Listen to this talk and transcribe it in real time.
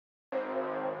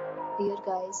Dear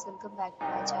guys, welcome back to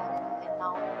my channel and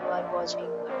now you are watching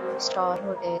a 2-star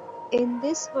hotel. In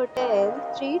this hotel,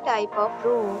 three type of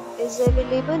room is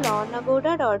available on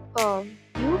agoda.com.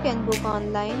 You can book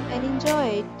online and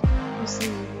enjoy it. To see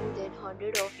more than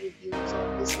 100 of reviews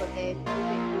of this hotel, you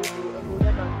can go to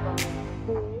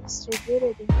agoda.com. Its review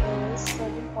rating is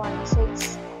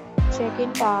 7.6.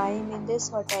 Check-in time in this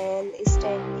hotel is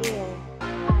 10 a.m.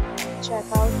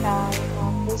 Checkout time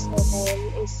of this hotel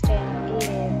is 10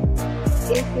 a.m.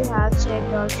 If you have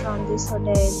checked out from this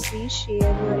hotel, please share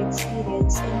your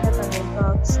experience in the comment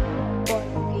box. For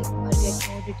booking or get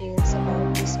more details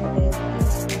about this hotel,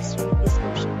 please read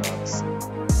description box.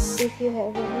 If you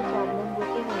have any problem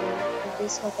booking a room in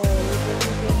this hotel, then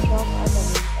you can drop a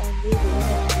comment and we will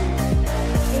help you.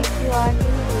 If you are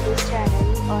new to this channel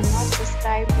or not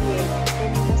subscribed yet,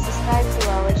 then you must subscribe to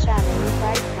our channel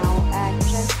right now and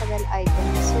press the bell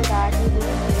icon so that you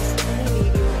don't miss any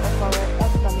video of our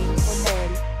upcoming hotel.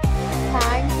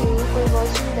 Thank you for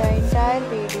watching the entire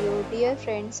video. Dear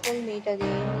friends, we'll meet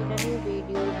again in a new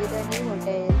video with a new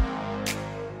hotel.